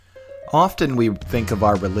Often we think of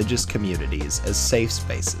our religious communities as safe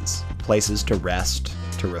spaces, places to rest,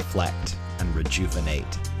 to reflect, and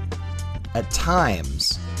rejuvenate. At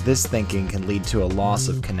times, this thinking can lead to a loss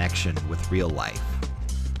of connection with real life.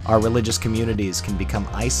 Our religious communities can become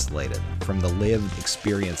isolated from the lived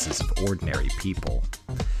experiences of ordinary people,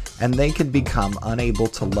 and they can become unable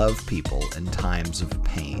to love people in times of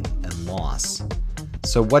pain and loss.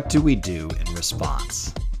 So what do we do in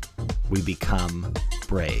response? We become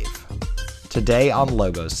brave. Today on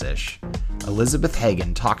Logos-ish, Elizabeth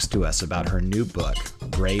Hagen talks to us about her new book,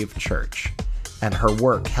 Brave Church, and her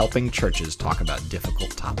work helping churches talk about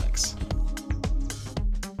difficult topics.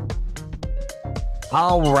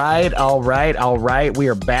 All right. We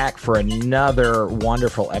are back for another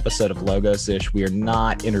wonderful episode of Logos-ish. We are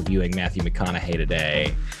not interviewing Matthew McConaughey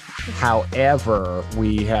today. However,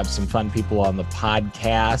 we have some fun people on the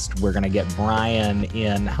podcast. We're going to get Brian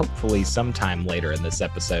in hopefully sometime later in this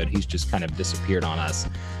episode. He's just kind of disappeared on us.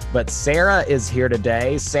 But Sarah is here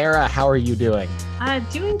today. Sarah, how are you doing?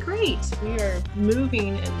 Doing great. We are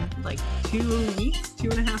moving in like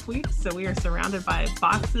 2.5 weeks. So we are surrounded by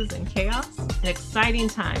boxes and chaos. An exciting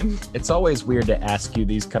time. It's always weird to ask you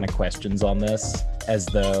these kind of questions on this as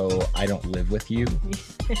though I don't live with you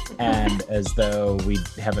and as though we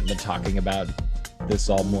haven't been talking about this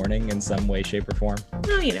all morning in some way, shape, or form.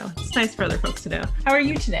 Well, it's nice for other folks to know. How are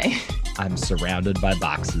you today? I'm surrounded by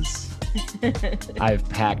boxes. I've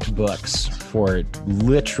packed books for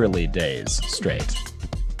literally days straight.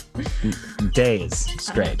 Days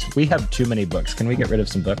straight. We have too many books. Can we get rid of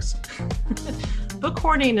some books? Book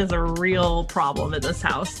hoarding is a real problem in this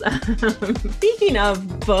house. Speaking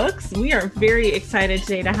of books, we are very excited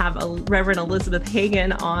today to have Reverend Elizabeth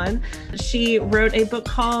Hagen on. She wrote a book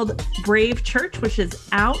called Brave Church, which is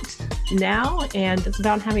out now, and it's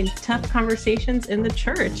about having tough conversations in the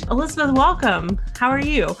church. Elizabeth, welcome. How are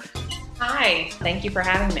you? Hi, thank you for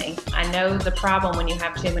having me. I know the problem when you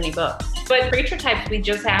have too many books. But preacher types, we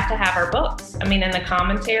just have to have our books. In the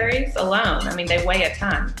commentaries alone, they weigh a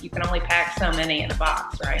ton. You can only pack so many in a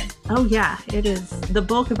box, right? Oh yeah, it is. The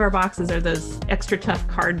bulk of our boxes are those extra tough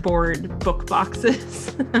cardboard book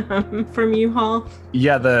boxes from U-Haul.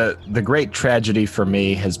 Yeah, the great tragedy for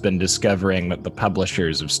me has been discovering that the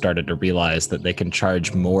publishers have started to realize that they can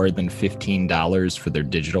charge more than $15 for their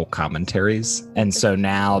digital commentaries. And so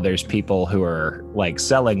now there's people who are like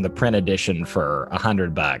selling the print edition for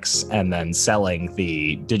 $100 and then selling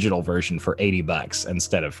the digital version for $80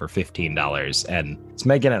 instead of for $15. And it's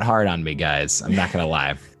making it hard on me, guys. I'm not going to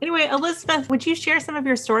lie. Anyway, Elizabeth, would you share some of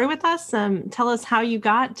your story with us? Tell us how you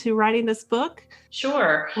got to writing this book.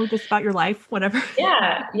 Sure. Or just about your life, whatever.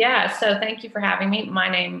 Yeah. So thank you for having me. My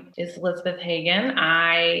name is Elizabeth Hagen.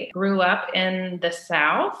 I grew up in the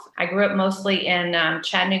South. I grew up mostly in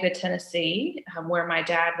Chattanooga, Tennessee, where my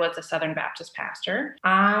dad was a Southern Baptist pastor.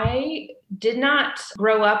 I did not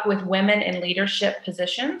grow up with women in leadership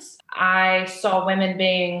positions. I saw women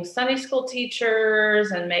being Sunday school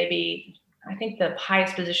teachers and maybe I think the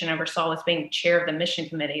highest position I ever saw was being chair of the mission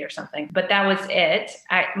committee or something, but that was it.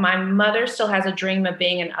 My mother still has a dream of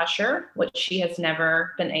being an usher, which she has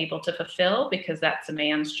never been able to fulfill because that's a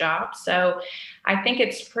man's job. So I think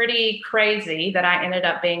it's pretty crazy that I ended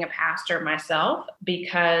up being a pastor myself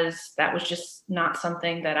because that was just not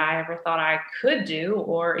something that I ever thought I could do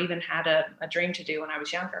or even had a dream to do when I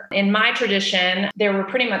was younger. In my tradition, there were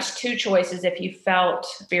pretty much two choices if you felt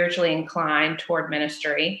spiritually inclined toward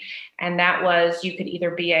ministry. And that was you could either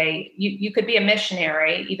be you could be a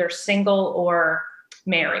missionary, either single or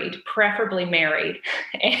married, preferably married.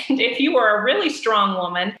 And if you were a really strong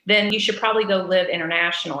woman, then you should probably go live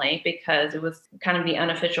internationally because it was kind of the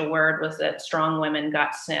unofficial word was that strong women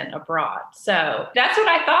got sent abroad. So that's what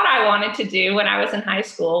I thought I wanted to do when I was in high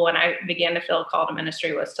school. When I began to feel a call to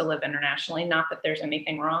ministry was to live internationally. Not that there's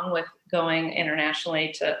anything wrong with going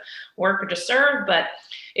internationally to work or to serve, but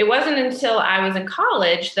it wasn't until I was in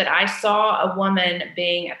college that I saw a woman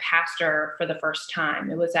being a pastor for the first time.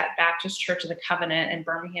 It was at Baptist Church of the Covenant in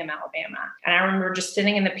Birmingham, Alabama. And I remember just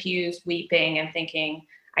sitting in the pews weeping and thinking,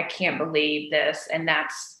 I can't believe this. And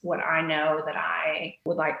that's what I know that I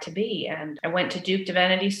would like to be. And I went to Duke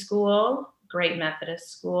Divinity School, great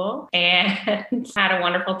Methodist school, and had a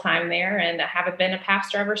wonderful time there and I haven't been a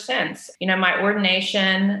pastor ever since. My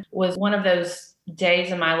ordination was one of those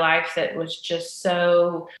days in my life that was just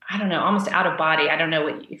so, almost out of body. I don't know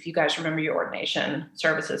if you guys remember your ordination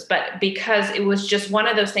services, but because it was just one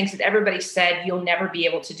of those things that everybody said, you'll never be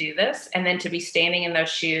able to do this. And then to be standing in those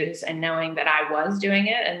shoes and knowing that I was doing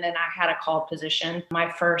it. And then I had a called position.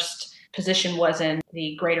 My first position was in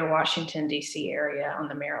the greater Washington, D.C. area on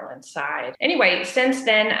the Maryland side. Anyway, since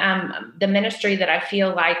then, the ministry that I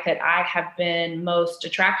feel like that I have been most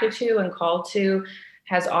attracted to and called to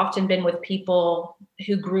has often been with people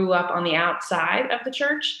who grew up on the outside of the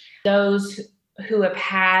church, those who have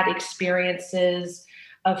had experiences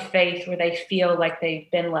of faith where they feel like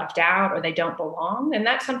they've been left out or they don't belong. And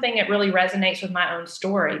that's something that really resonates with my own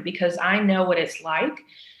story, because I know what it's like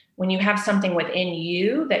when you have something within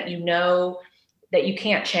you that you know that you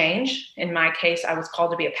can't change. In my case, I was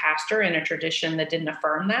called to be a pastor in a tradition that didn't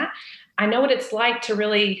affirm that. I know what it's like to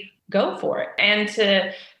really go for it and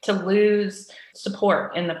to lose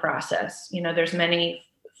support in the process. There's many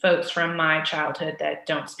folks from my childhood that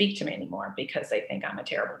don't speak to me anymore because they think I'm a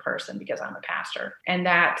terrible person because I'm a pastor. And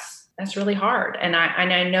that's really hard. And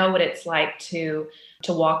I know what it's like to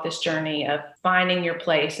walk this journey of finding your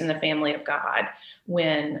place in the family of God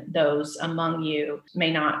when those among you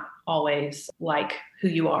may not always like who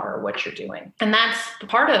you are or what you're doing. And that's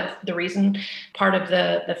part of the reason, part of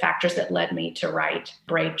the factors that led me to write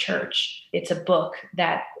Brave Church. It's a book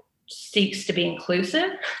that seeks to be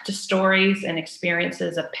inclusive to stories and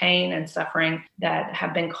experiences of pain and suffering that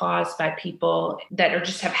have been caused by people that are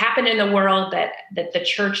just have happened in the world that the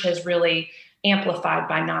church has really amplified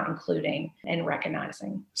by not including and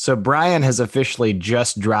recognizing. So Brian has officially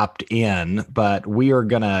just dropped in, but we are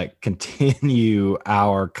going to continue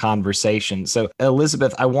our conversation. So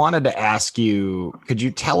Elizabeth, I wanted to ask you, could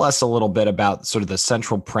you tell us a little bit about sort of the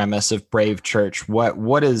central premise of Brave Church?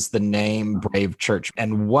 What is the name Brave Church,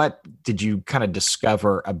 and what did you kind of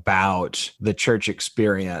discover about the church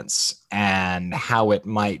experience and how it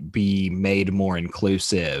might be made more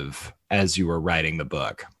inclusive as you were writing the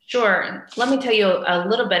book? Sure. Let me tell you a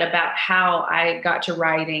little bit about how I got to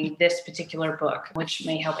writing this particular book, which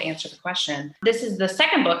may help answer the question. This is the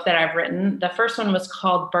second book that I've written. The first one was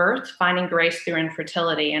called Birth, Finding Grace Through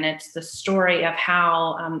Infertility. And it's the story of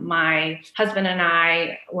how my husband and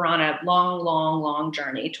I were on a long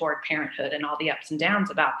journey toward parenthood and all the ups and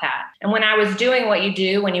downs about that. And when I was doing what you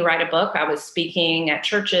do when you write a book, I was speaking at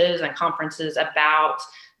churches and conferences about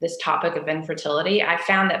this topic of infertility. I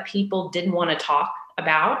found that people didn't want to talk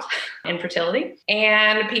about infertility.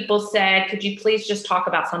 And people said, could you please just talk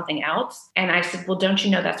about something else? And I said, well, don't you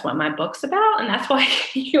know that's what my book's about? And that's why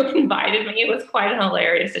you invited me. It was quite an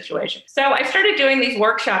hilarious situation. So I started doing these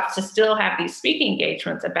workshops to still have these speaking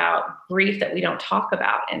engagements about grief that we don't talk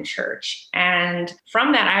about in church. And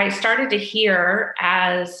from that, I started to hear,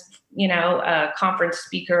 as a conference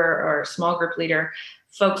speaker or small group leader,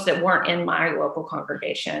 folks that weren't in my local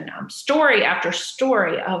congregation, story after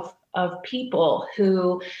story of people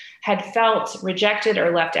who had felt rejected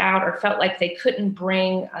or left out or felt like they couldn't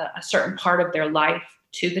bring a certain part of their life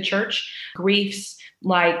to the church. Griefs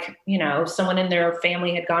like, someone in their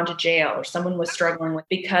family had gone to jail or someone was struggling with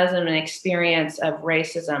because of an experience of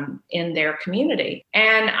racism in their community.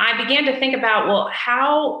 And I began to think about, well,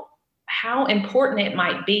 how important it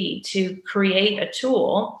might be to create a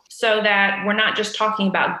tool so that we're not just talking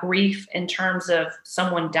about grief in terms of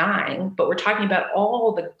someone dying, but we're talking about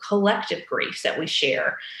all the collective griefs that we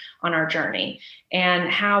share on our journey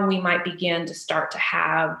and how we might begin to start to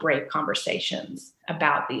have brave conversations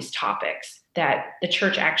about these topics that the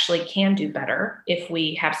church actually can do better if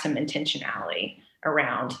we have some intentionality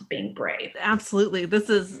around being brave. Absolutely. This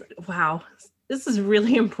is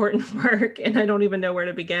really important work, and I don't even know where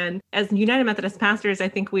to begin. As United Methodist pastors, I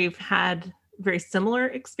think we've had very similar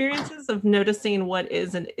experiences of noticing what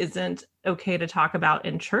is and isn't okay to talk about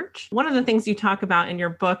in church. One of the things you talk about in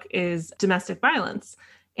your book is domestic violence.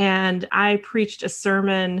 And I preached a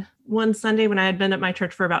sermon one Sunday when I had been at my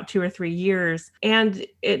church for about 2 or 3 years, and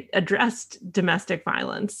it addressed domestic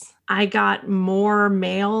violence. I got more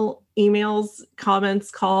mail, emails,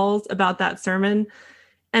 comments, calls about that sermon,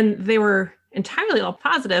 and they were entirely all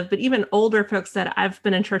positive, but even older folks said, I've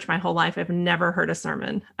been in church my whole life. I've never heard a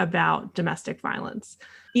sermon about domestic violence.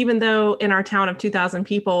 Even though in our town of 2,000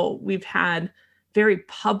 people, we've had very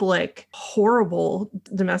public, horrible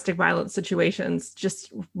domestic violence situations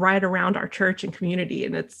just right around our church and community.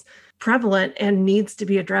 And it's prevalent and needs to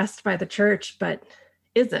be addressed by the church, but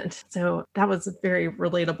isn't. So that was very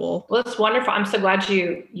relatable. Well, it's wonderful. I'm so glad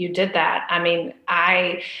you did that. I mean,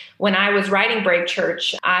 when I was writing Brave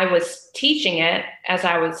Church, I was teaching it as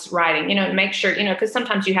I was writing, to make sure, because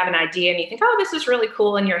sometimes you have an idea and you think, oh, this is really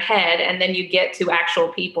cool in your head. And then you get to actual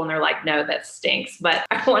people and they're like, no, that stinks. But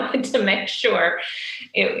I wanted to make sure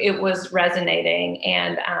it was resonating.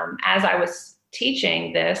 And as I was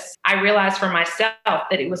teaching this, I realized for myself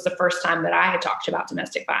that it was the first time that I had talked about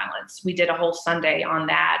domestic violence. We did a whole Sunday on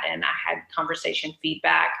that, and I had conversation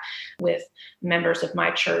feedback with members of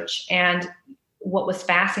my church. And what was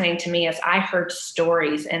fascinating to me is I heard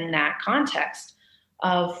stories in that context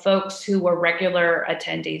of folks who were regular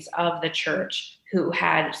attendees of the church who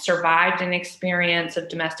had survived an experience of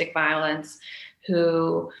domestic violence,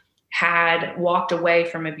 who had walked away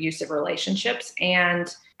from abusive relationships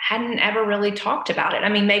and hadn't ever really talked about it. I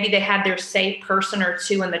mean, maybe they had their safe person or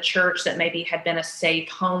two in the church that maybe had been a safe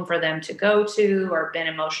home for them to go to or been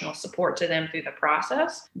emotional support to them through the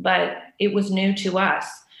process, but it was new to us.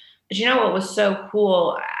 But you know what was so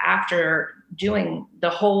cool after doing the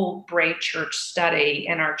whole Brave Church study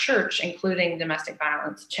in our church, including domestic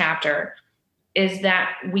violence chapter, is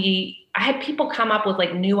that I had people come up with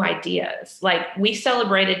like new ideas. Like we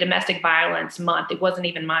celebrated Domestic Violence Month. It wasn't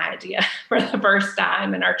even my idea for the first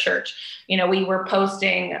time in our church. You know, we were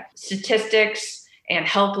posting statistics and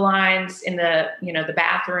helplines in the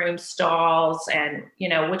bathroom stalls, and,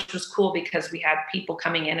 which was cool because we had people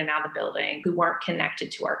coming in and out of the building who weren't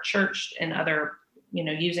connected to our church and other,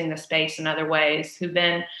 using the space in other ways, who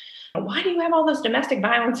then, why do you have all those domestic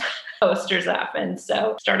violence posters up? And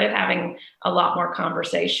so started having a lot more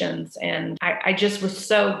conversations. And I just was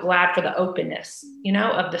so glad for the openness,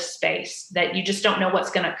 of the space, that you just don't know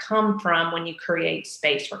what's going to come from when you create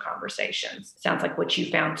space for conversations. Sounds like what you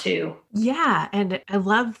found too. Yeah. And I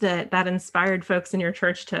love that inspired folks in your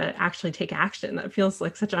church to actually take action. That feels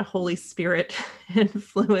like such a Holy Spirit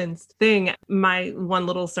influenced thing. My one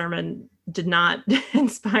little sermon did not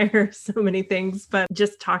inspire so many things, but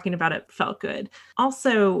just talking about it felt good.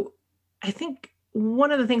 Also, I think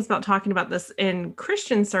one of the things about talking about this in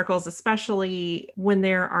Christian circles, especially when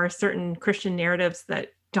there are certain Christian narratives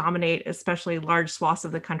that dominate, especially large swaths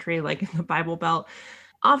of the country, like in the Bible Belt,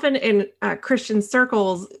 often in Christian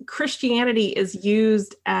circles, Christianity is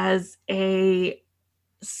used as a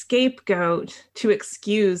scapegoat to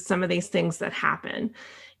excuse some of these things that happen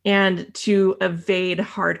and to evade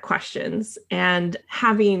hard questions. And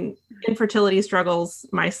having infertility struggles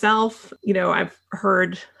myself, I've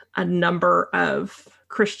heard a number of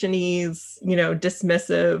Christianese,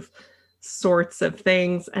 dismissive sorts of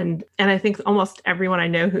things. And I think almost everyone I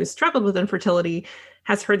know who's struggled with infertility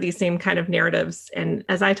has heard these same kind of narratives. And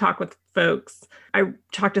as I talk with folks, I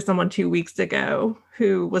talked to someone 2 weeks ago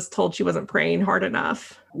who was told she wasn't praying hard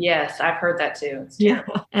enough. Yes, I've heard that too. It's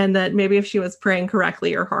terrible. Yeah. And that maybe if she was praying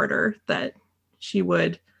correctly or harder, that she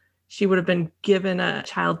would have been given a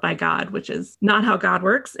child by God, which is not how God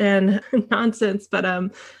works and nonsense. But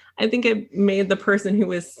I think it made the person who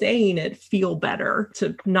was saying it feel better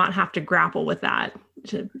to not have to grapple with that,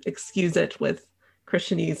 to excuse it with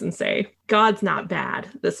Christianese and say, God's not bad.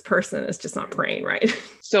 This person is just not praying right.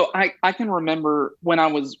 So I can remember when I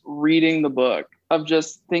was reading the book of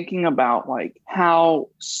just thinking about like how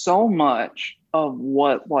so much of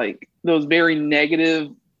what like those very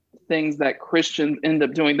negative things that Christians end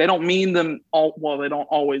up doing, they don't mean them all, well, they don't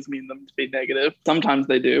always mean them to be negative. Sometimes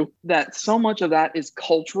they do. That so much of that is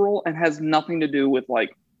cultural and has nothing to do with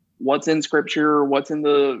like what's in scripture, what's in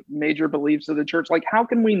the major beliefs of the church. Like, how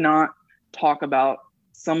can we not talk about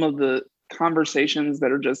some of the conversations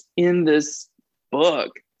that are just in this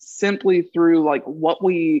book simply through like what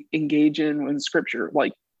we engage in scripture?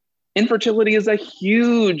 Like infertility is a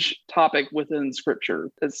huge topic within scripture.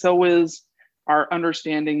 And so is our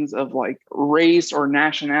understandings of like race or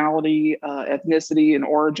nationality, ethnicity and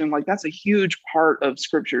origin. Like that's a huge part of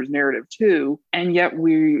scripture's narrative too. And yet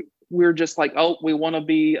we're just like, oh, we want to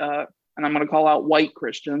be, and I'm going to call out white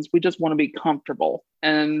Christians. We just want to be comfortable.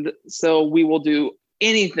 And so we will do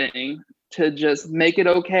anything to just make it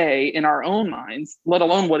okay in our own minds, let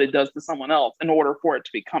alone what it does to someone else in order for it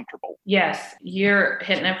to be comfortable. Yes, you're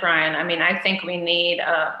hitting it, Brian. I mean, I think we need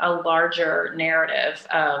a larger narrative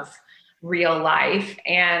of real life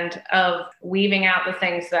and of weaving out the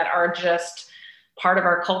things that are just part of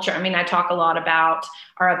our culture. I mean, I talk a lot about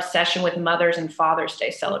our obsession with Mother's and Father's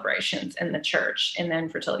Day celebrations in the church in the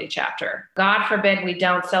infertility chapter. God forbid we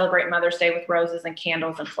don't celebrate Mother's Day with roses and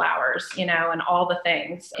candles and flowers, and all the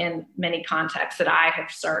things in many contexts that I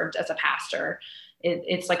have served as a pastor.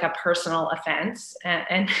 It's like a personal offense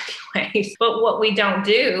in many ways. But what we don't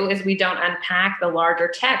do is we don't unpack the larger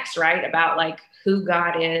text, right? About like who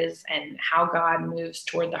God is and how God moves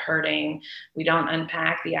toward the hurting. We don't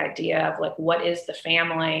unpack the idea of like, what is the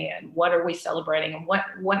family and what are we celebrating and what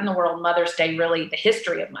in the world Mother's Day really, the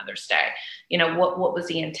history of Mother's Day, what was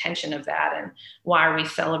the intention of that and why are we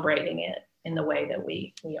celebrating it in the way that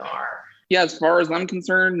we are? Yeah, as far as I'm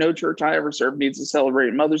concerned, no church I ever served needs to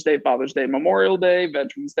celebrate Mother's Day, Father's Day, Memorial Day,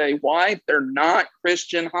 Veterans Day. Why? They're not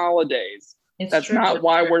Christian holidays. That's true. not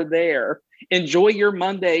why we're there. Enjoy your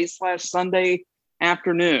Monday/Sunday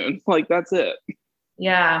afternoon. Like, that's it.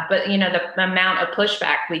 Yeah, but the amount of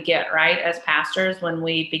pushback we get, right, as pastors when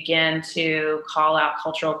we begin to call out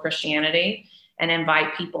cultural Christianity and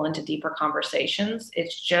invite people into deeper conversations,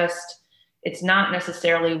 it's not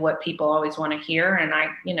necessarily what people always want to hear. And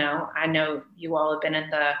I know you all have been in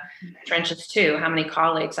the trenches too. How many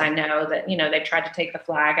colleagues I know that, they've tried to take the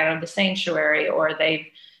flag out of the sanctuary, or they've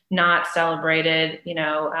not celebrated,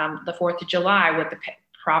 the 4th of July with the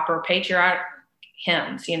proper patriotic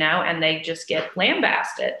hymns, and they just get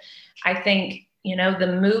lambasted. I think,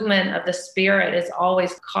 the movement of the Spirit is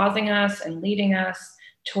always causing us and leading us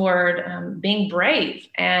toward being brave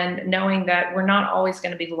and knowing that we're not always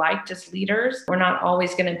going to be liked as leaders. We're not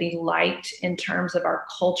always going to be liked in terms of our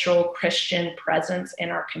cultural Christian presence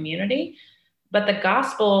in our community. But the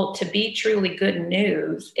gospel, to be truly good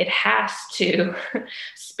news, it has to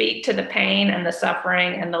speak to the pain and the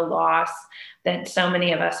suffering and the loss that so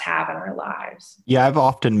many of us have in our lives. Yeah, I've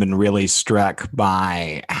often been really struck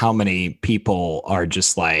by how many people are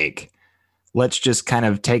just like, let's just kind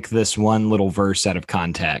of take this one little verse out of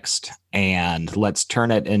context and let's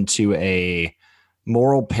turn it into a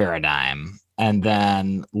moral paradigm, and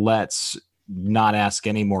then let's not ask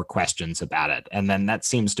any more questions about it. And then that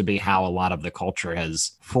seems to be how a lot of the culture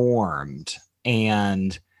has formed.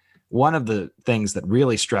 And one of the things that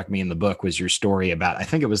really struck me in the book was your story about, I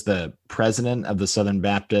think it was the president of the Southern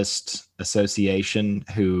Baptist Association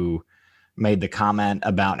who made the comment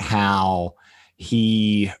about how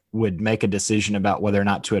he would make a decision about whether or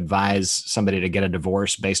not to advise somebody to get a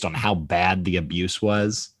divorce based on how bad the abuse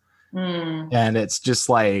was. And it's just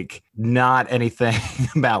like not anything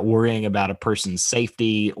about worrying about a person's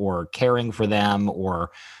safety or caring for them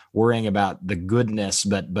or worrying about the goodness,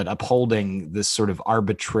 but upholding this sort of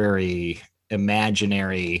arbitrary,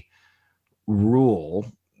 imaginary rule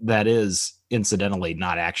that is incidentally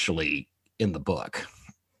not actually in the book.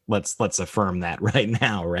 Let's affirm that right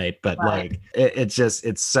now, right? But Right. like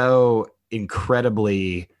it's so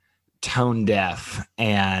incredibly tone deaf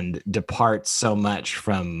and departs so much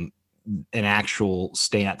from an actual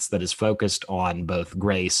stance that is focused on both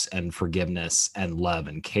grace and forgiveness and love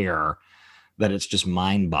and care, that it's just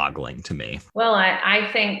mind-boggling to me. Well, I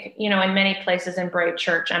think, in many places in Brave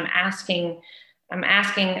Church, I'm asking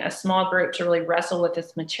a small group to really wrestle with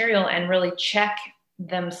this material and really check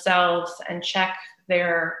themselves and check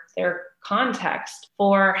their context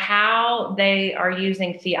for how they are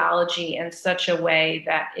using theology in such a way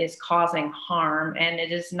that is causing harm. And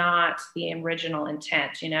it is not the original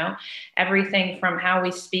intent, everything from how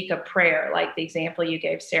we speak of prayer, like the example you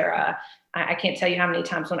gave, Sarah. I can't tell you how many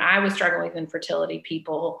times when I was struggling with infertility,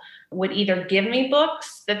 people would either give me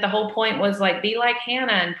books that the whole point was like, be like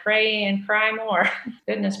Hannah and pray and cry more.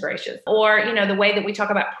 Goodness gracious. Or, the way that we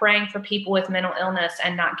talk about praying for people with mental illness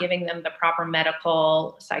and not giving them the proper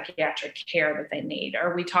medical psychiatric care that they need.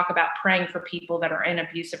 Or we talk about praying for people that are in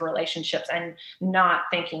abusive relationships and not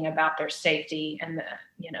thinking about their safety and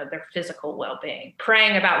their physical well-being.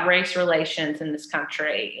 Praying about race relations in this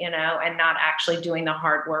country, and not actually doing the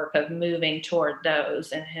hard work of moving toward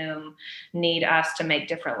those in whom need us to make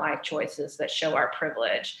different life choices that show our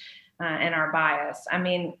privilege and our bias. I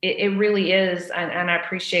mean, it really is, and I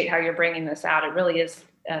appreciate how you're bringing this out. It really is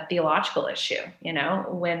a theological issue,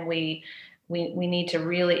 when we need to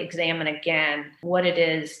really examine again what it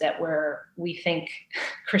is that we think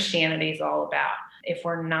Christianity is all about. If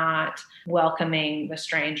we're not welcoming the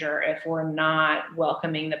stranger, if we're not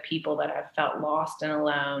welcoming the people that have felt lost and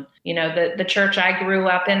alone. The church I grew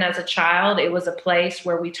up in as a child, it was a place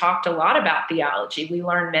where we talked a lot about theology. We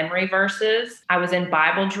learned memory verses. I was in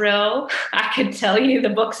Bible drill. I could tell you the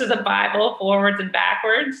books of the Bible forwards and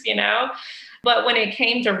backwards, But when it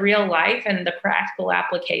came to real life and the practical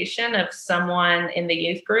application of someone in the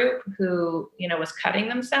youth group who, was cutting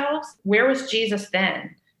themselves, where was Jesus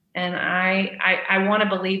then? And I want to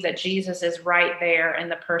believe that Jesus is right there in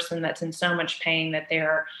the person that's in so much pain that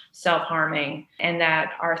they're self-harming, and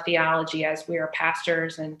that our theology as we are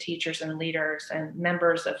pastors and teachers and leaders and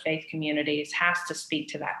members of faith communities has to speak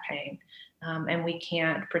to that pain. And we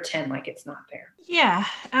can't pretend like it's not there. Yeah,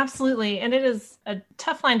 absolutely. And it is a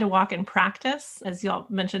tough line to walk in practice. As y'all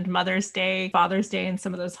mentioned, Mother's Day, Father's Day, and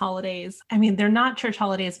some of those holidays. I mean, they're not church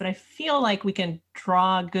holidays, but I feel like we can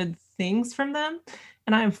draw good things from them.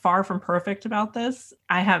 And I am far from perfect about this.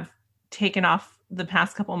 I have taken off the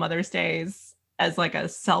past couple Mother's Days as like a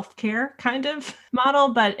self-care kind of model.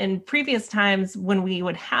 But in previous times when we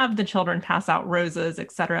would have the children pass out roses,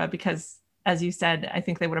 et cetera, because as you said, I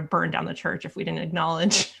think they would have burned down the church if we didn't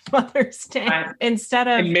acknowledge Mother's Day. Right. Instead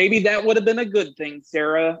of, And maybe that would have been a good thing,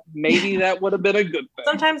 Sarah. Maybe that would have been a good thing.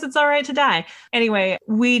 sometimes it's all right to die. Anyway,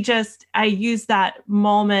 I use that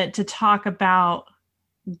moment to talk about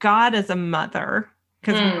God as a mother.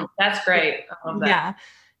 That's great. I love that. Yeah.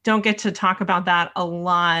 Don't get to talk about that a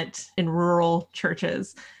lot in rural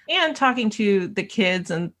churches, and talking to the kids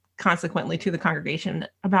and consequently to the congregation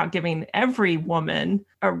about giving every woman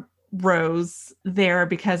a rose there,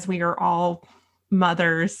 because we are all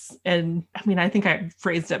mothers. And I mean, I think I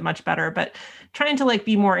phrased it much better, but trying to like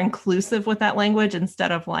be more inclusive with that language,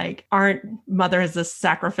 instead of like, aren't mothers this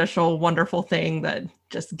sacrificial, wonderful thing that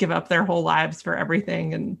just give up their whole lives for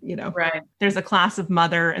everything? And, Right. there's a class of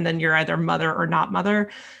mother, and then you're either mother or not mother.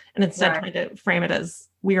 And instead trying to frame it as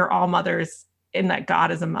we are all mothers, in that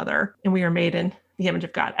God is a mother and we are made in the image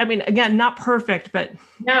of God. I mean, again, not perfect, but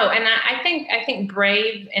no. And I think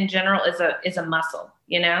brave in general is a muscle,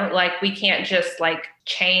 like we can't just like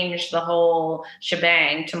change the whole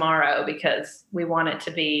shebang tomorrow because we want it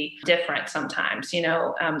to be different sometimes.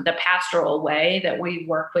 The pastoral way that we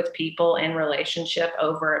work with people in relationship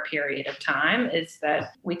over a period of time is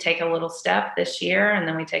that we take a little step this year, and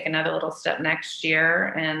then we take another little step next year,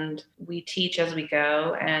 and we teach as we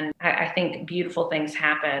go. And I think beautiful things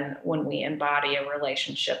happen when we embody a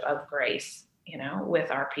relationship of grace,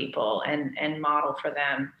 with our people, and model for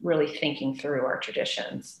them, really thinking through our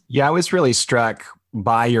traditions. Yeah, I was really struck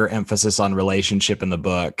by your emphasis on relationship in the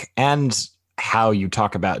book, and how you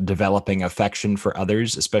talk about developing affection for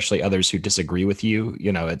others, especially others who disagree with you.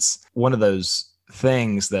 It's one of those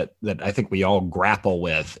things that I think we all grapple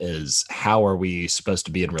with, is how are we supposed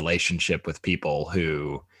to be in relationship with people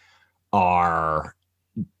who are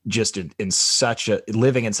just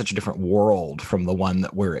living in such a different world from the one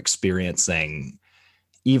that we're experiencing,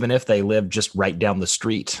 even if they live just right down the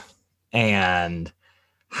street. And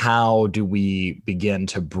how do we begin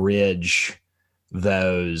to bridge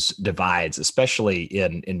those divides, especially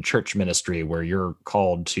in church ministry, where you're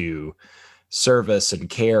called to service and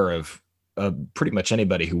care of pretty much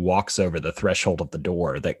anybody who walks over the threshold of the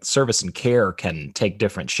door? That service and care can take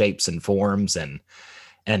different shapes and forms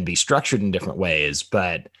and be structured in different ways.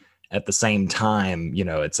 But at the same time,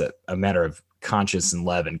 it's a matter of conscience and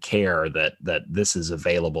love and care that this is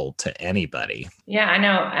available to anybody. Yeah, I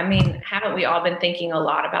know. I mean, haven't we all been thinking a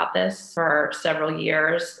lot about this for several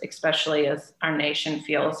years, especially as our nation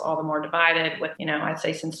feels all the more divided with, I'd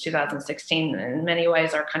say since 2016, in many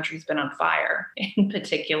ways, our country's been on fire in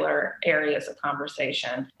particular areas of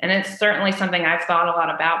conversation. And it's certainly something I've thought a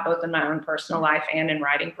lot about, both in my own personal life and in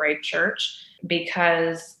writing Brave Church,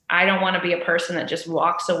 because I don't want to be a person that just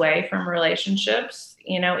walks away from relationships,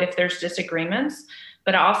 if there's disagreements.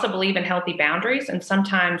 But I also believe in healthy boundaries, and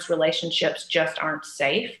sometimes relationships just aren't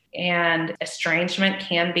safe, and estrangement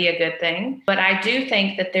can be a good thing. But I do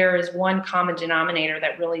think that there is one common denominator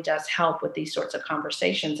that really does help with these sorts of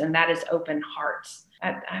conversations, and that is open hearts.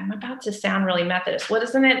 I'm about to sound really Methodist. What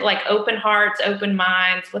isn't it? Like open hearts, open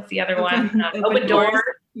minds. What's the other one? Open doors.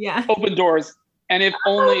 Yeah. Open doors. And if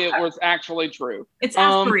only it was actually true. It's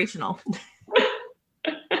aspirational.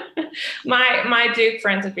 My Duke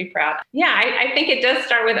friends would be proud. Yeah, I think it does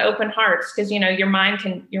start with open hearts, because your mind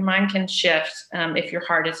can shift if your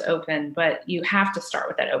heart is open, but you have to start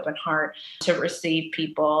with that open heart to receive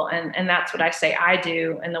people, and that's what I say I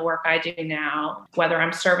do in the work I do now, whether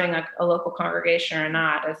I'm serving a local congregation or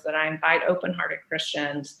not, is that I invite open-hearted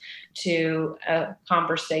Christians to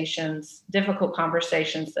conversations, difficult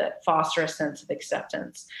conversations that foster a sense of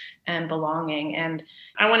acceptance and belonging. And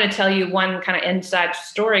I want to tell you one kind of inside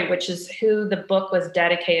story, which is who the book was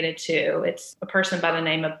dedicated to. It's a person by the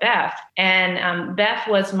name of Beth. And Beth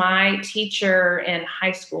was my teacher in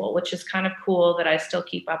high school, which is kind of cool that I still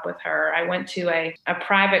keep up with her. I went to a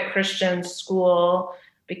private Christian school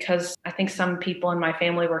because I think some people in my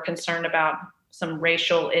family were concerned about some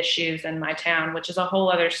racial issues in my town, which is a whole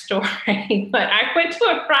other story. But I went to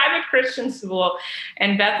a private Christian school,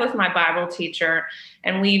 and Beth was my Bible teacher,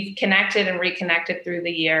 and we've connected and reconnected through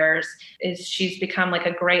the years. She's become like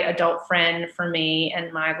a great adult friend for me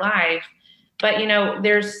and my life. But,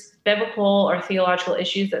 there's biblical or theological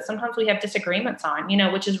issues that sometimes we have disagreements on,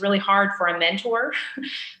 which is really hard for a mentor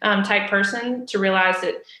type person to realize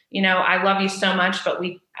that, I love you so much, but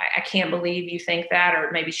I can't believe you think that,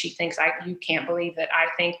 or maybe she thinks you can't believe that I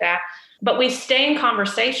think that. But we stay in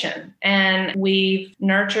conversation, and we've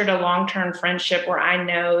nurtured a long-term friendship where I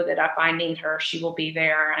know that if I need her, she will be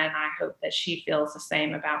there. And I hope that she feels the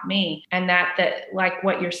same about me. And that like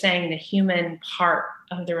what you're saying, the human part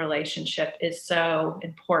of the relationship is so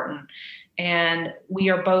important. And we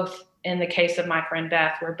are both in the case of my friend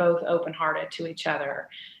Beth, we're both open-hearted to each other.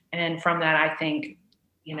 And from that, I think,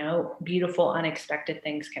 beautiful, unexpected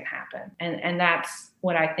things can happen. And that's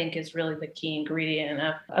what I think is really the key ingredient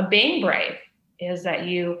of being brave, is that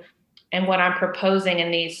and what I'm proposing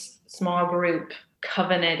in these small group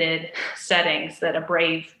covenanted settings that a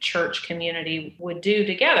brave church community would do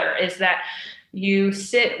together, is that you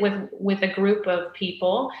sit with a group of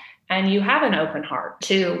people and you have an open heart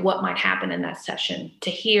to what might happen in that session, to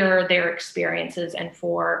hear their experiences, and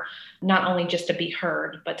for not only just to be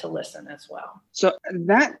heard, but to listen as well. So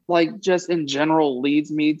that, like, just in general leads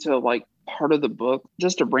me to like part of the book,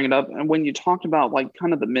 just to bring it up. And when you talked about like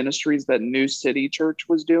kind of the ministries that New City Church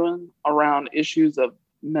was doing around issues of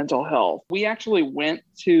mental health, we actually went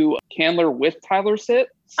to Candler with Tyler Sitt.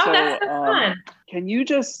 So, that's fun. Can you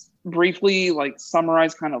just briefly like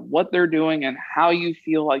summarize kind of what they're doing and how you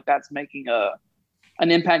feel like that's making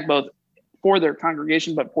an impact both for their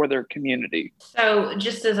congregation but for their community? So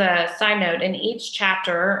just as a side note, in each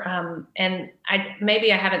chapter, and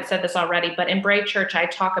maybe I haven't said this already, but in Brave Church, I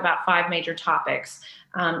talk about 5 major topics: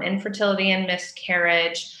 infertility and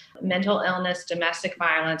miscarriage, mental illness, domestic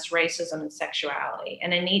violence, racism, and sexuality.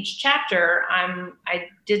 And in each chapter, I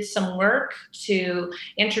did some work to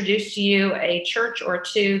introduce to you a church or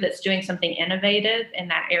two that's doing something innovative in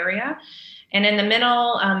that area. And in the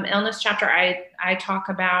mental illness chapter, I talk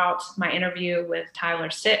about my interview with Tyler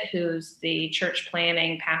Sitt, who's the church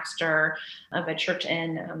planning pastor of a church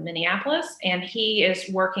in Minneapolis. And he is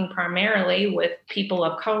working primarily with people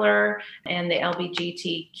of color and the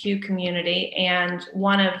LGBTQ community. And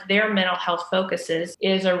one of their mental health focuses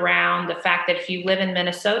is around the fact that if you live in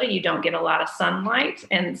Minnesota, you don't get a lot of sunlight,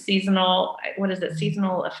 and seasonal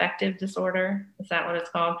affective disorder, is that what it's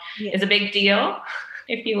called? Yeah. Is a big deal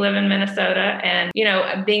if you live in Minnesota. And,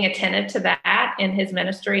 being attentive to that in his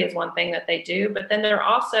ministry is one thing that they do. But then they're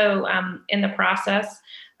also in the process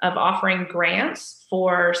of offering grants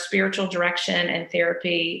for spiritual direction and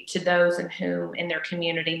therapy to those in their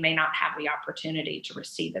community may not have the opportunity to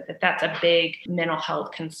receive it. That's a big mental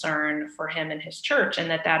health concern for him and his church, and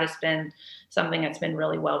that has been something that's been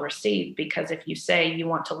really well received. Because if you say you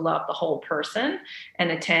want to love the whole person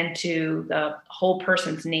and attend to the whole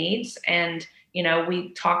person's needs, and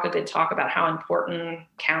we talk a good talk about how important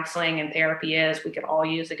counseling and therapy is. We could all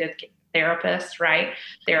use a good therapist, right?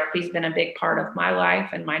 Therapy's been a big part of my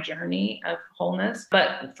life and my journey of wholeness.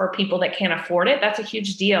 But for people that can't afford it, that's a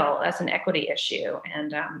huge deal. That's an equity issue,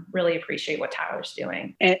 and really appreciate what Tyler's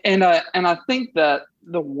doing. And I think that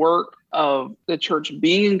the work of the church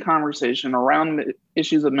being in conversation around the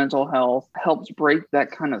issues of mental health helps break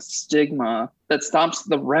that kind of stigma that stops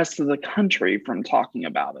the rest of the country from talking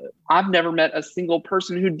about it. I've never met a single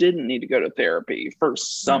person who didn't need to go to therapy for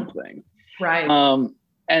something. Right.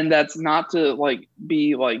 And that's not to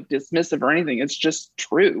be dismissive or anything. It's just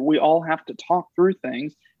true. We all have to talk through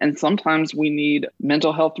things. And sometimes we need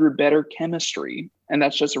mental health through better chemistry. And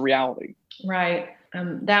that's just a reality. Right.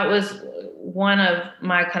 That was one of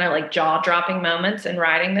my kind of jaw-dropping moments in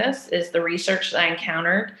writing this, is the research that I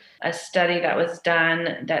encountered. A study that was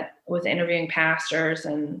done that was interviewing pastors,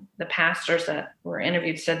 and the pastors that were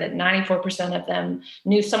interviewed said that 94% of them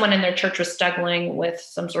knew someone in their church was struggling with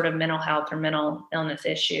some sort of mental health or mental illness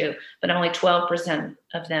issue, but only 12%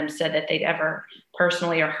 of them said that they'd ever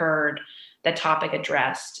personally or heard the topic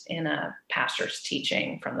addressed in a pastor's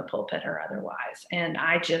teaching from the pulpit or otherwise. And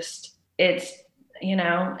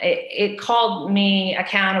it called me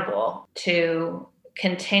accountable to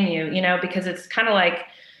continue, because it's kind of like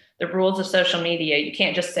the rules of social media. You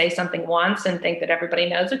can't just say something once and think that everybody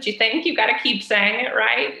knows what you think. You got to keep saying it,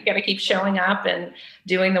 right? You got to keep showing up and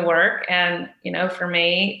doing the work. And, for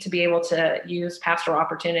me to be able to use pastoral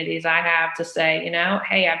opportunities I have to say,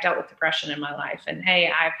 hey, I've dealt with depression in my life, and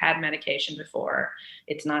hey, I've had medication before.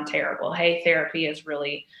 It's not terrible. Hey, therapy is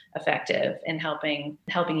really effective in helping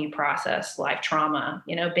you process life trauma.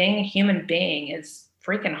 Being a human being is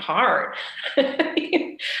freaking hard.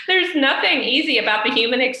 There's nothing easy about the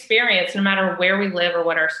human experience, no matter where we live or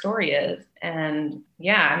what our story is. And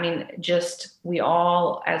we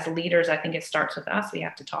all, as leaders, I think it starts with us. We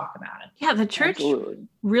have to talk about it. Yeah, the church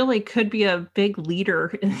really could be a big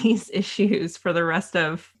leader in these issues for the rest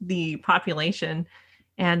of the population.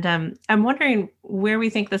 And I'm wondering where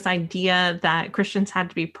we think this idea that Christians had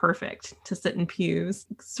to be perfect to sit in pews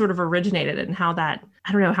sort of originated, and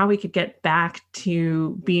how we could get back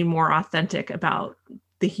to being more authentic about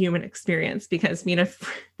the human experience, because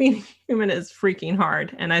being human is freaking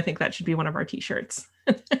hard. And I think that should be one of our t-shirts.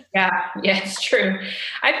 Yeah, it's true.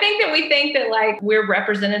 I think that we think that like we're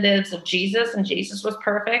representatives of Jesus and Jesus was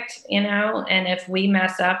perfect, and if we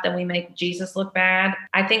mess up, then we make Jesus look bad.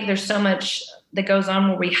 I think there's so much that goes on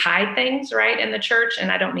where we hide things, right, in the church.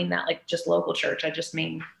 And I don't mean that like just local church. I just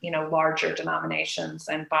mean, larger denominations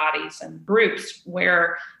and bodies and groups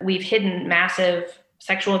where we've hidden massive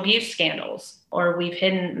sexual abuse scandals, or we've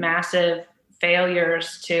hidden massive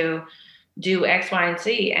failures to do X, Y, and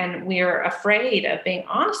Z. And we're afraid of being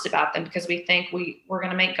honest about them because we think we're going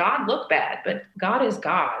to make God look bad. But God is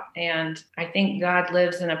God. And I think God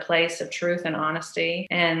lives in a place of truth and honesty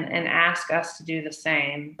and asks us to do the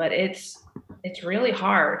same. But it's really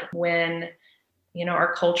hard when,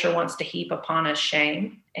 our culture wants to heap upon us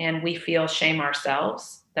shame, and we feel shame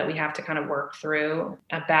ourselves that we have to kind of work through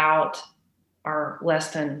about our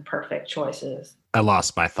less than perfect choices. I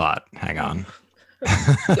lost my thought. Hang on.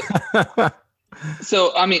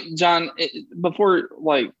 So, I mean, John, before,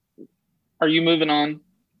 are you moving on?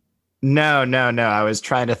 No. I was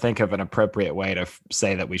trying to think of an appropriate way to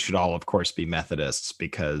say that we should all, of course, be Methodists,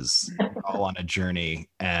 because we're all on a journey,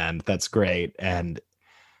 and that's great. And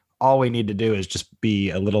all we need to do is just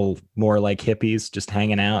be a little more like hippies, just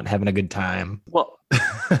hanging out, having a good time. Well,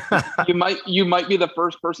 you might be the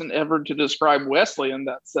first person ever to describe Wesley in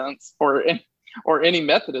that sense, or any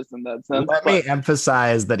Methodist in that sense. Let me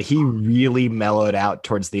emphasize that he really mellowed out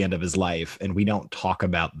towards the end of his life, and we don't talk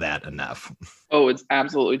about that enough. Oh, it's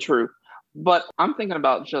absolutely true. But I'm thinking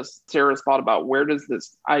about just Sarah's thought about where does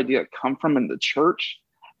this idea come from in the church?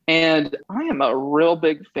 And I am a real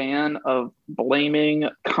big fan of blaming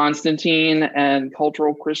Constantine and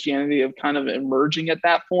cultural Christianity of kind of emerging at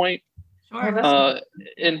that point.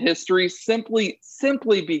 In history, simply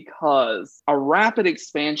because a rapid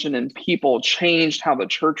expansion in people changed how the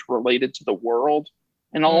church related to the world.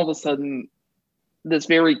 And all of a sudden, this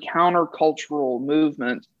very countercultural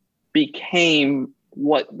movement became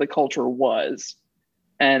what the culture was.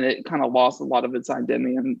 And it kind of lost a lot of its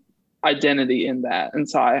identity in that. And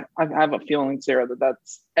so I have a feeling, Sarah,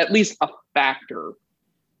 that's at least a factor.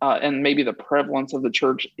 And maybe the prevalence of the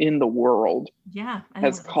church in the world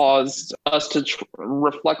has caused us to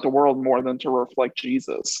reflect the world more than to reflect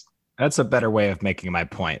Jesus. That's a better way of making my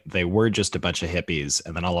point. They were just a bunch of hippies,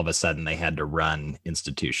 and then all of a sudden they had to run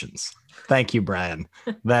institutions. Thank you, Brian.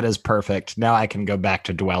 That is perfect. Now I can go back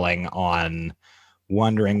to dwelling on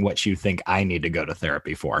wondering what you think I need to go to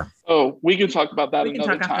therapy for. Oh, we can talk about that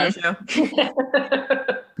another time.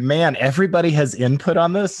 Man, everybody has input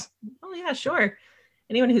on this? Oh, yeah, sure.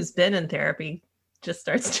 Anyone who's been in therapy just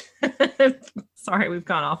starts sorry, we've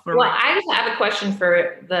gone off. Well, I just have a question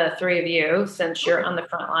for the three of you, since you're on the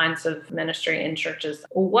front lines of ministry in churches.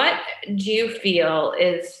 What do you feel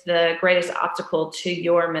is the greatest obstacle to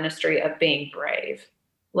your ministry of being brave?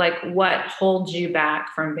 Like, what holds you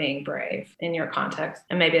back from being brave in your context?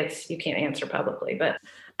 And maybe you can't answer publicly, but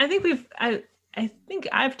I think I think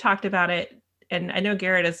I've talked about it. And I know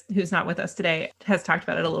Garrett, who's not with us today, has talked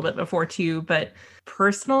about it a little bit before too, but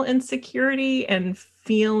personal insecurity and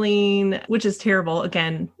feeling, which is terrible.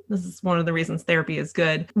 Again, this is one of the reasons therapy is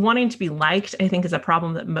good. Wanting to be liked, I think, is a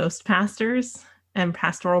problem that most pastors and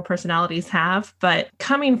pastoral personalities have. But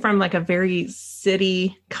coming from like a very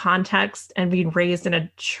city context and being raised in a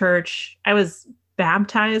church, I was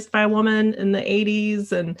baptized by a woman in the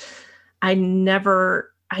 80s, and I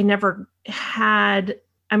never had,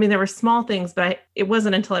 I mean, there were small things, but it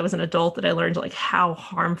wasn't until I was an adult that I learned like how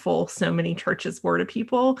harmful so many churches were to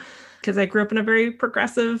people, because I grew up in a very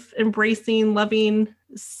progressive, embracing, loving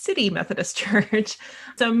city Methodist church.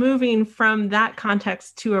 So moving from that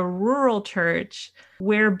context to a rural church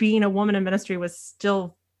where being a woman in ministry was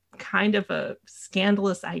still kind of a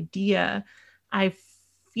scandalous idea, I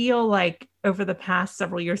feel like over the past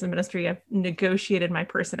several years in ministry, I've negotiated my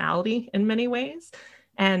personality in many ways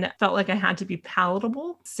and felt like I had to be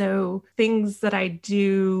palatable. So things that I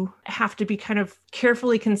do have to be kind of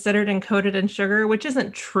carefully considered and coated in sugar, which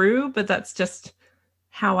isn't true, but that's just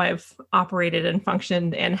how I've operated and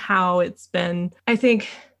functioned, and how it's been, I think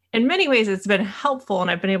in many ways it's been helpful,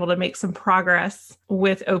 and I've been able to make some progress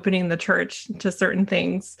with opening the church to certain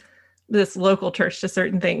things, this local church to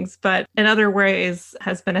certain things, but in other ways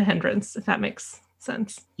has been a hindrance, if that makes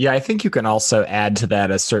sense. Yeah, I think you can also add to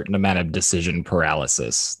that a certain amount of decision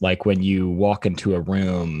paralysis. Like when you walk into a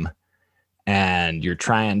room and you're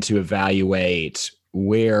trying to evaluate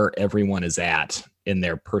where everyone is at in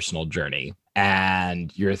their personal journey,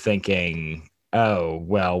 and you're thinking, oh,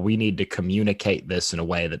 well, we need to communicate this in a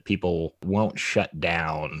way that people won't shut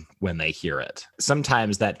down when they hear it.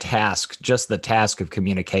 Sometimes that task, just the task of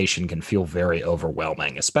communication, can feel very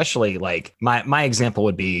overwhelming, especially like my example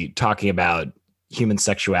would be talking about human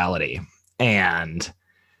sexuality. And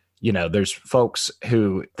there's folks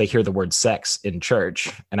who they hear the word sex in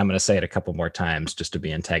church, and I'm going to say it a couple more times just to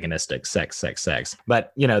be antagonistic, sex, sex, sex.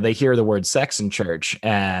 But, they hear the word sex in church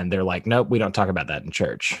and they're like, nope, we don't talk about that in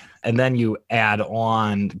church. And then you add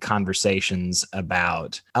on conversations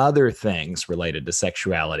about other things related to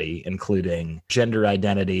sexuality, including gender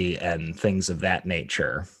identity and things of that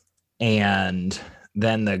nature. And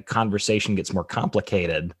then the conversation gets more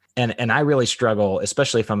complicated. And I really struggle,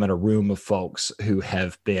 especially if I'm in a room of folks who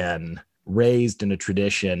have been raised in a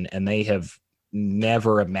tradition and they have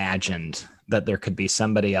never imagined that there could be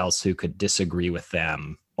somebody else who could disagree with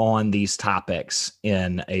them on these topics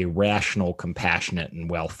in a rational, compassionate,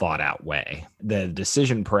 and well thought out way. The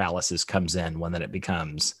decision paralysis comes in when then it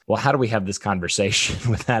becomes, well, how do we have this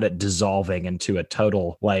conversation without it dissolving into a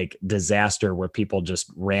total disaster where people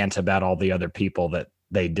just rant about all the other people that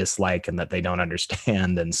they dislike and that they don't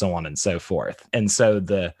understand, and so on and so forth. And so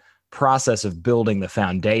the process of building the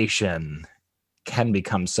foundation can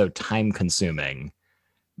become so time consuming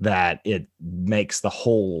that it makes the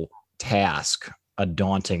whole task a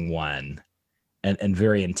daunting one and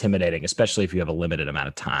very intimidating, especially if you have a limited amount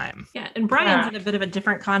of time. Yeah. And Brian's in a bit of a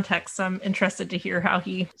different context. So I'm interested to hear how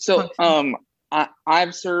he. So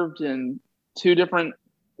I've served in 2 different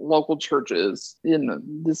local churches.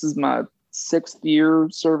 This is my 6th year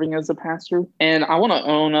serving as a pastor. And I want to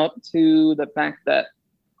own up to the fact that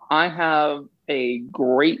I have a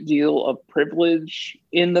great deal of privilege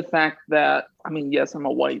in the fact that, yes, I'm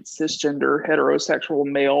a white, cisgender, heterosexual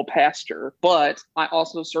male pastor, but I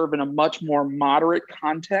also serve in a much more moderate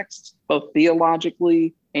context, both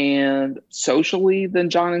theologically and socially, than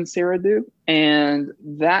John and Sarah do. And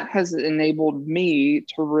that has enabled me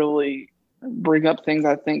to really bring up things,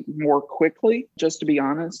 I think, more quickly. Just to be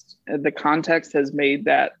honest, the context has made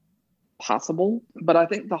that possible. But I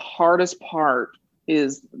think the hardest part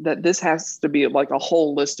is that this has to be like a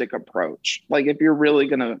holistic approach. Like if you're really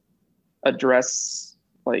going to address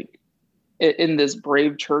in this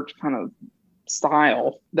brave church kind of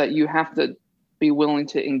style, that you have to be willing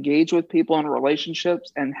to engage with people in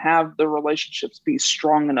relationships and have the relationships be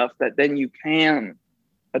strong enough that then you can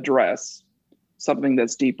address something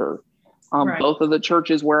that's deeper. Right. Both of the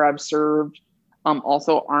churches where I've served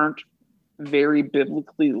also aren't very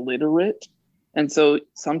biblically literate. And so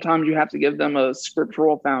sometimes you have to give them a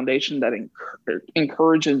scriptural foundation that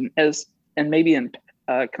encourages and maybe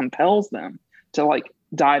compels them to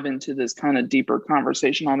dive into this kind of deeper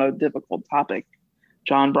conversation on a difficult topic.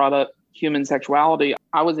 John brought up human sexuality.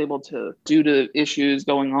 I was able to, due to issues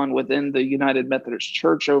going on within the United Methodist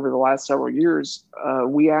Church over the last several years,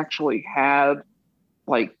 we actually had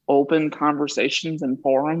open conversations and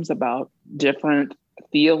forums about different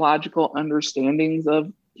theological understandings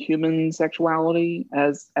of human sexuality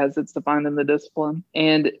as it's defined in the discipline.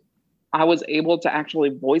 And I was able to actually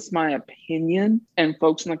voice my opinion, and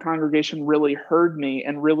folks in the congregation really heard me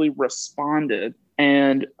and really responded.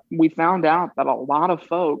 And we found out that a lot of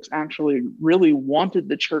folks actually really wanted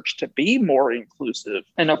the church to be more inclusive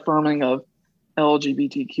and affirming of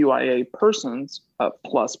LGBTQIA persons,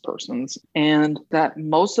 plus persons, and that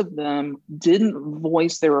most of them didn't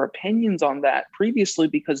voice their opinions on that previously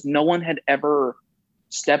because no one had ever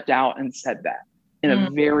stepped out and said that in a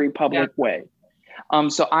very public way.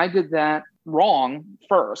 So I did that wrong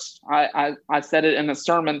first. I said it in a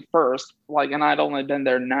sermon first, and I'd only been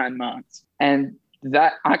there 9 months, and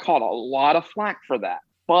that I caught a lot of flack for that.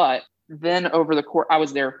 But then over the course, I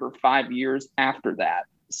was there for 5 years after that.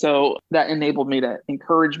 So that enabled me to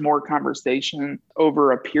encourage more conversation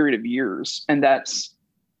over a period of years. And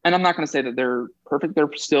I'm not going to say that they're perfect. They're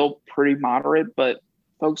still pretty moderate, but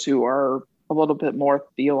folks who are a little bit more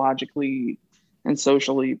theologically and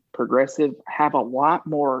socially progressive have a lot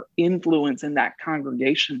more influence in that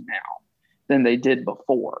congregation now than they did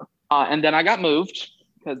before. And then I got moved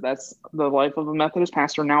because that's the life of a Methodist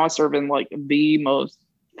pastor. Now I serve in the most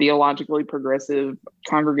theologically progressive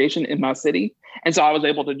congregation in my city. And so I was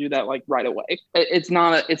able to do that right away. It's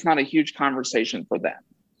not a huge conversation for them.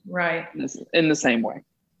 Right. In the same way.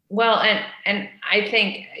 Well, and I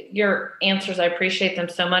think your answers, I appreciate them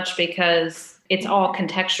so much because it's all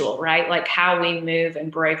contextual, right? How we move and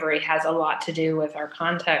bravery has a lot to do with our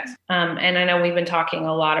context. And I know we've been talking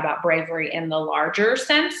a lot about bravery in the larger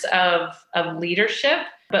sense of leadership.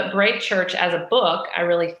 But Brave Church as a book, I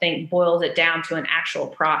really think boils it down to an actual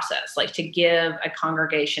process, like to give a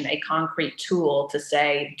congregation a concrete tool to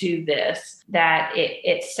say, do this, that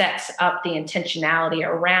it sets up the intentionality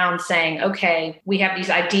around saying, okay, we have these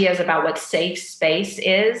ideas about what safe space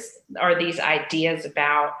is, or these ideas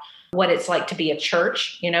about what it's like to be a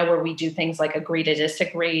church, where we do things like agree to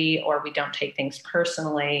disagree, or we don't take things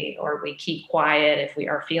personally, or we keep quiet if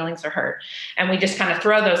our feelings are hurt. And we just kind of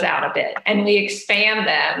throw those out a bit and we expand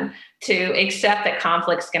them to accept that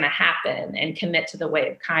conflict's going to happen and commit to the way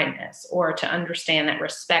of kindness, or to understand that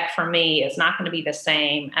respect for me is not going to be the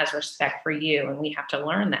same as respect for you. And we have to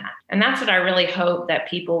learn that. And that's what I really hope that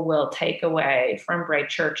people will take away from Brave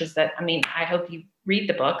Church is that, I hope you read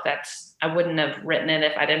the book. I wouldn't have written it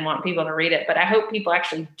if I didn't want people to read it, but I hope people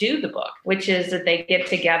actually do the book, which is that they get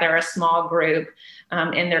together a small group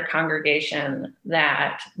in their congregation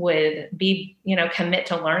that would be, commit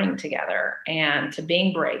to learning together and to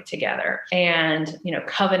being brave together and,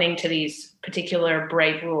 covenanting to these particular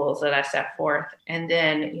brave rules that I set forth. And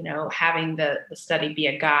then, having the study be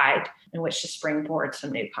a guide in which to springboard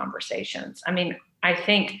some new conversations. I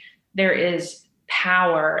think there is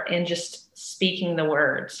power in just speaking the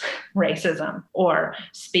words racism or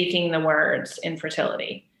speaking the words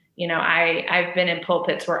infertility. I've been in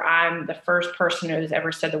pulpits where I'm the first person who's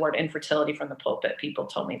ever said the word infertility from the pulpit. People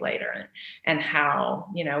told me later and how,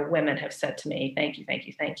 women have said to me, thank you, thank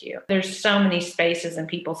you, thank you. There's so many spaces in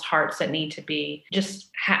people's hearts that need to be just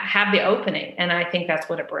have the opening. And I think that's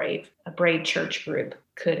what a brave church group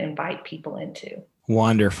could invite people into.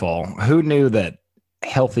 Wonderful. Who knew that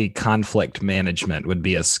healthy conflict management would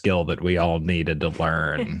be a skill that we all needed to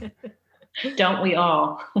learn? Don't we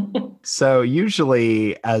all? So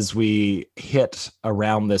usually as we hit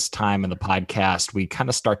around this time in the podcast, we kind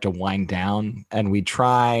of start to wind down, and we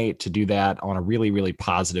try to do that on a really, really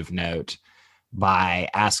positive note by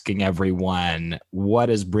asking everyone what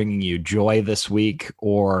is bringing you joy this week,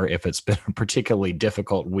 or if it's been a particularly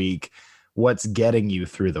difficult week, what's getting you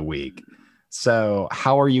through the week. So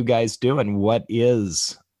how are you guys doing? What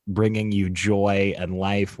is bringing you joy and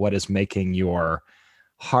life? What is making your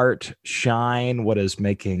heart shine? What is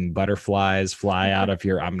making butterflies fly out of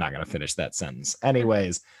your... I'm not going to finish that sentence.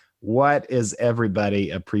 Anyways, what is everybody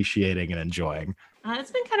appreciating and enjoying?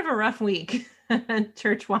 It's been kind of a rough week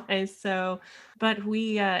church-wise. But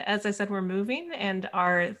we, as I said, we're moving, and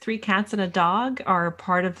our 3 cats and a dog are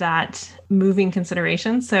part of that moving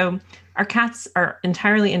consideration. So our cats are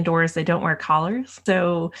entirely indoors. They don't wear collars.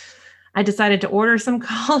 So I decided to order some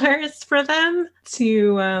collars for them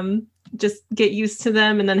to just get used to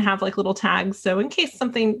them, and then have like little tags. So in case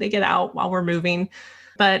they get out while we're moving,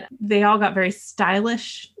 but they all got very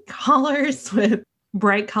stylish collars with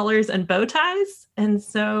bright colors and bow ties. And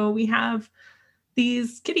so we have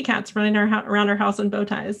these kitty cats running around our house in bow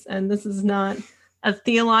ties. And this is not a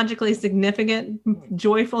theologically significant,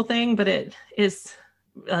 joyful thing, but it is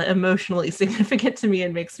emotionally significant to me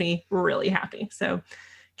and makes me really happy. So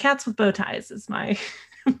cats with bow ties is my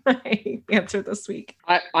answer this week.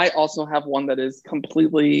 I also have one that is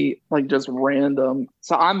completely just random.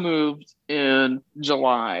 So I moved in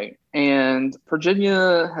July, and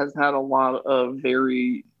Virginia has had a lot of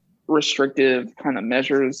very restrictive kind of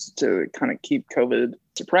measures to kind of keep COVID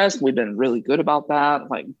suppressed. We've been really good about that.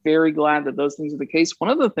 Very glad that those things are the case. One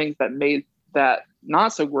of the things that made that not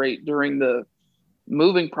so great during the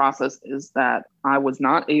moving process is that I was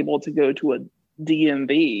not able to go to a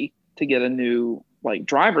DMV to get a new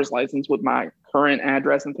driver's license with my current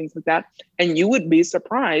address and things like that. And you would be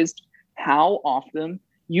surprised how often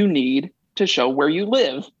you need to show where you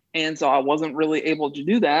live. And so I wasn't really able to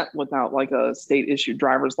do that without a state issued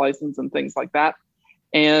driver's license and things like that.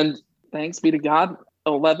 And thanks be to God,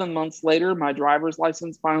 11 months later, my driver's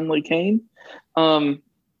license finally came.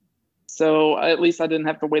 So at least I didn't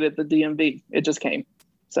have to wait at the DMV. It just came.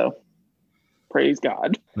 So praise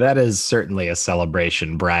God. That is certainly a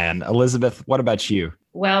celebration, Brian. Elizabeth, what about you?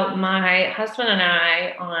 Well, my husband and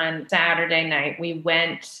I on Saturday night, we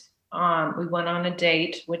went on a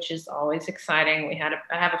date, which is always exciting.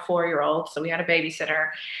 I have a 4-year-old, so we had a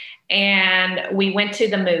babysitter, and we went to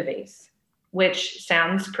the movies, which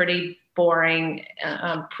sounds pretty boring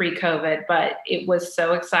pre-COVID, but it was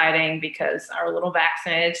so exciting because our little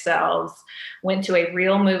vaccinated selves went to a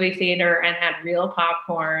real movie theater and had real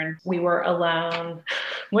popcorn. We were alone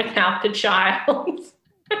without the child.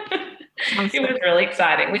 It was really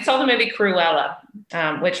exciting. We saw the movie Cruella,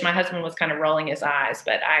 which my husband was kind of rolling his eyes,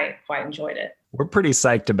 but I quite enjoyed it. We're pretty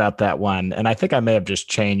psyched about that one. And I think I may have just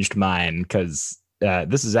changed mine because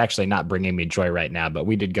this is actually not bringing me joy right now, but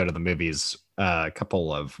we did go to the movies a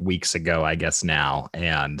couple of weeks ago, I guess now.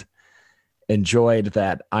 And enjoyed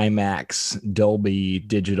that IMAX Dolby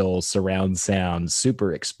Digital surround sound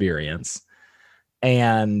super experience.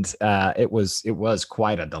 And it was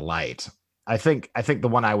quite a delight. I think the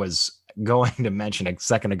one I was going to mention a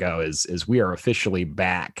second ago is we are officially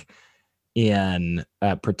back in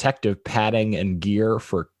protective padding and gear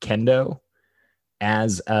for kendo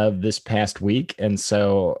as of this past week. And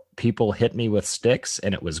so people hit me with sticks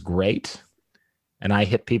and it was great. And I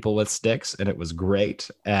hit people with sticks and it was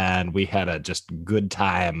great. And we had a just good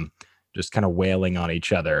time just kind of wailing on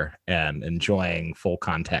each other and enjoying full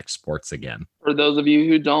contact sports again. For those of you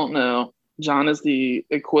who don't know, John is the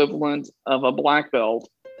equivalent of a black belt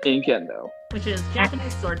in kendo, which is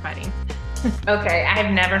Japanese sword fighting. Okay,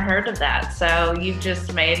 I've never heard of that. So you've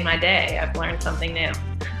just made my day. I've learned something new.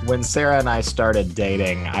 When Sarah and I started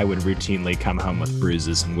dating, I would routinely come home with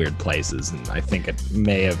bruises in weird places, and I think it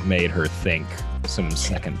may have made her think some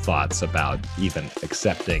second thoughts about even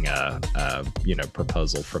accepting a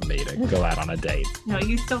proposal from me to go out on a date. No,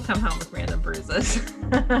 you still come home with random bruises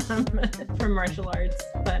from martial arts,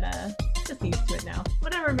 but just used to it now.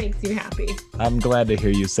 Whatever makes you happy. I'm glad to hear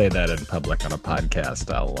you say that in public on a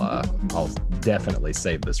podcast. I'll definitely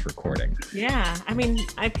save this recording. Yeah, I mean,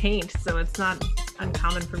 I paint, so it's not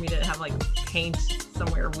uncommon for me to have like paint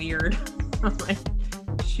somewhere weird on my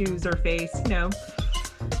shoes or face.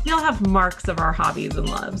 We all have marks of our hobbies and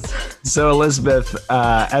loves. So Elizabeth,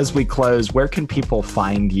 as we close, where can people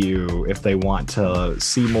find you if they want to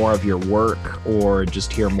see more of your work or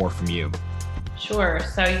just hear more from you? Sure.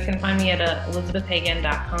 So you can find me at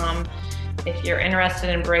elizabethhagen.com. If you're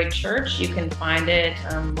interested in Brave Church, you can find it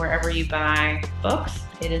wherever you buy books.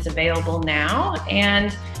 It is available now.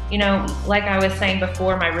 And, like I was saying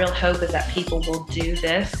before, my real hope is that people will do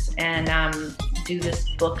this and do this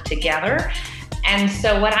book together. And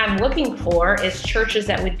so what I'm looking for is churches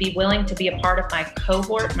that would be willing to be a part of my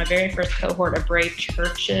cohort, my very first cohort of Brave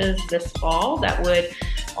Churches this fall.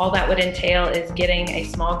 All that would entail is getting a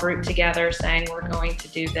small group together saying we're going to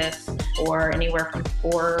do this for anywhere from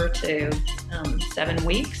 4 to 7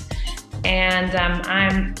 weeks. And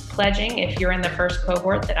I'm pledging, if you're in the first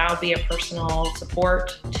cohort, that I'll be a personal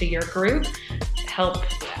support to your group, help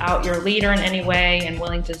out your leader in any way, and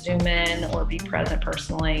willing to Zoom in or be present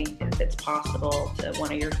personally if it's possible to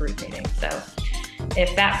one of your group meetings. So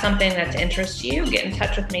if that's something that interests you, get in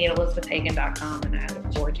touch with me at elizabethhagen.com, and I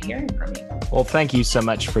look forward to hearing from you. Well, thank you so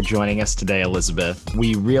much for joining us today, Elizabeth.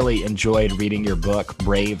 We really enjoyed reading your book,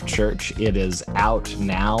 Brave Church. It is out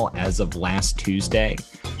now as of last Tuesday.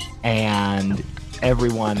 And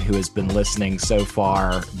everyone who has been listening so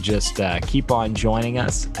far, just keep on joining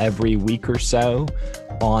us every week or so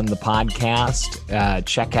on the podcast.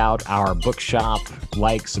 Check out our bookshop,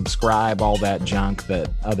 subscribe, all that junk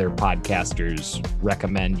that other podcasters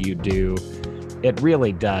recommend you do. It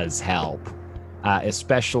really does help,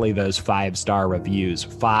 especially those 5-star reviews.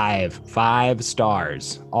 Five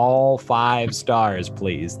stars, all 5 stars,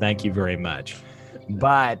 please. Thank you very much.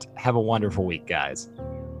 But have a wonderful week, guys.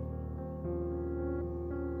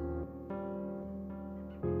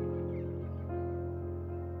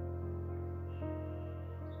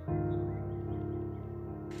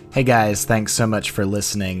 Hey guys, thanks so much for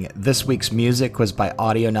listening. This week's music was by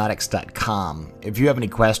Audionautics.com. If you have any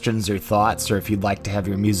questions or thoughts, or if you'd like to have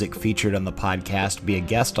your music featured on the podcast, be a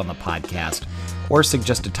guest on the podcast, or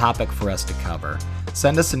suggest a topic for us to cover,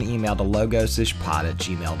 send us an email to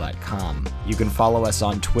logosishpod@gmail.com. You can follow us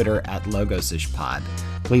on Twitter at logosishpod.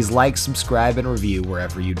 Please like, subscribe, and review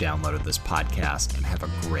wherever you downloaded this podcast, and have a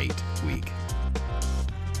great week.